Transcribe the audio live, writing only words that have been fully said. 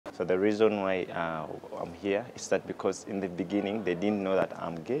So the reason why I'm here is that because in the beginning they didn't know that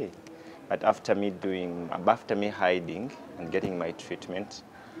I'm gay. But after me hiding and getting my treatment,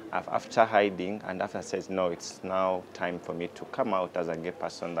 after hiding and after says no, it's now time for me to come out as a gay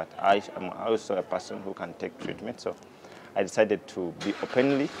person, that I am also a person who can take treatment. So I decided to be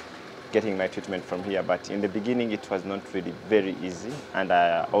openly getting my treatment from here. But in the beginning, it was not really very easy. And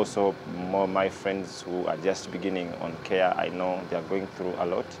also my friends who are just beginning on care, I know they are going through a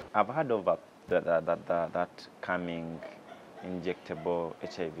lot. I've heard of that coming injectable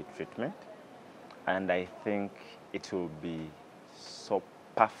HIV treatment, and I think it will be so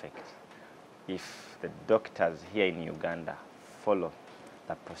perfect if the doctors here in Uganda follow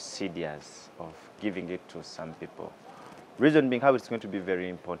the procedures of giving it to some people. Reason being how it's going to be very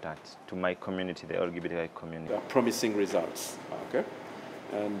important to my community, the LGBTI community. Promising results, okay?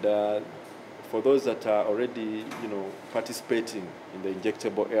 And for those that are already, participating in the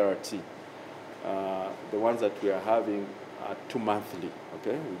injectable ART, the ones that we are having are 2 monthly,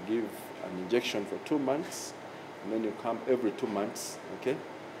 okay? We give an injection for 2 months, and then you come every 2 months, okay?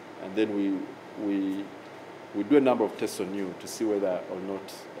 And then we do a number of tests on you to see whether or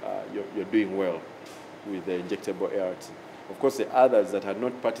not you're doing well with the injectable ART. Of course, the others that are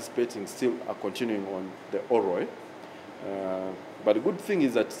not participating still are continuing on the oral. But the good thing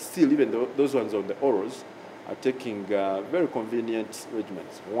is that still, even those ones on the orals are taking very convenient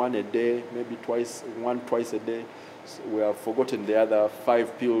regimens. 1 a day, maybe twice a day. So we have forgotten the other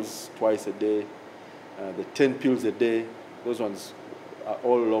 5 pills twice a day, the 10 pills a day. Those ones are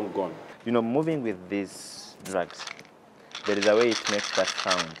all long gone. Moving with these drugs, there is a way it makes that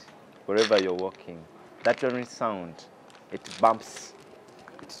sound wherever you're walking. That very sound, it bumps,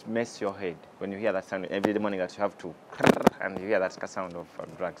 it messes your head when you hear that sound every morning that you have to, and you hear that sound of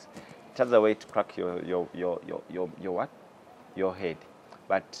drugs. It has a way to crack your what? Your head.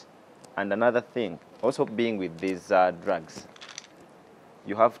 And another thing, also being with these drugs,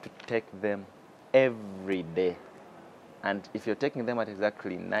 you have to take them every day. And if you're taking them at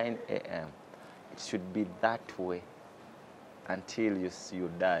exactly 9 a.m., it should be that way until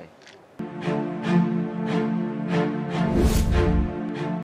you die.